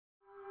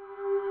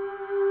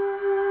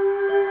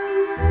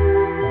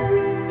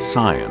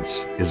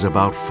Science is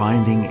about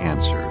finding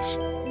answers.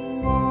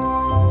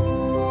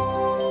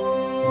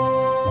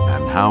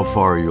 And how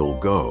far you'll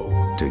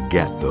go to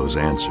get those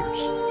answers.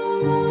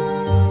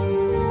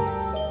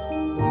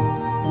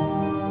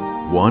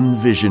 One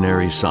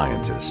visionary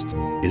scientist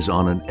is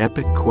on an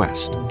epic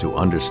quest to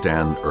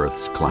understand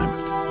Earth's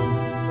climate.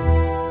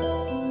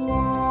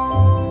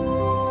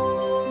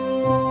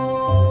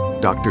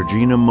 Dr.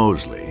 Gina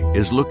Mosley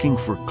is looking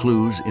for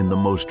clues in the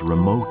most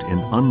remote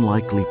and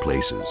unlikely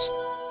places.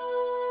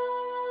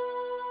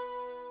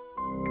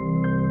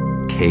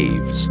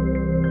 Caves.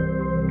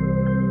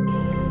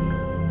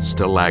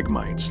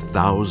 Stalagmites,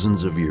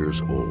 thousands of years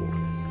old,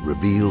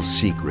 reveal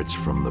secrets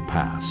from the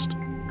past.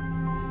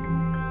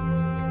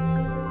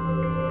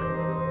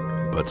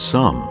 But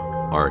some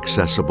are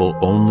accessible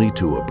only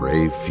to a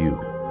brave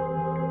few.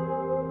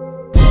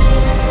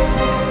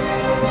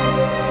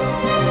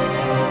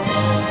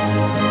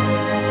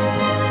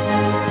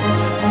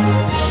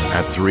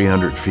 At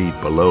 300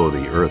 feet below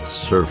the Earth's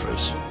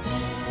surface,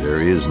 there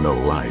is no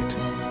light,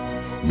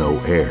 no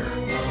air,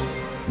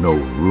 no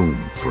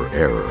room for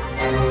error.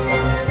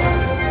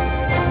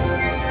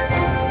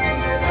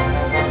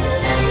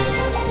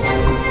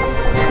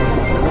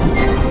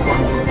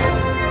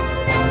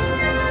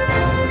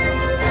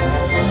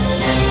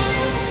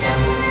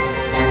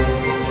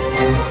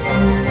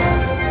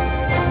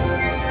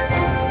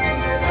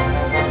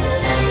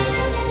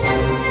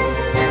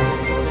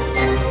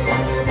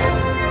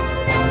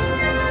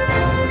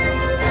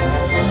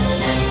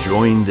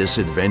 Join this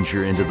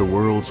adventure into the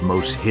world's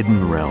most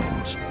hidden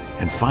realms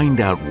and find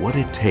out what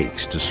it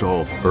takes to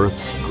solve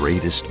Earth's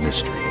greatest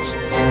mysteries.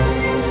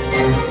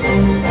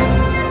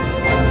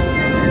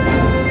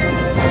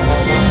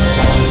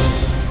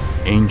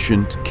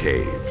 Ancient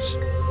Caves.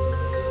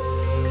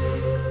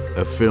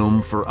 A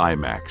film for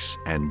IMAX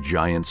and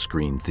giant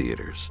screen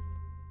theaters.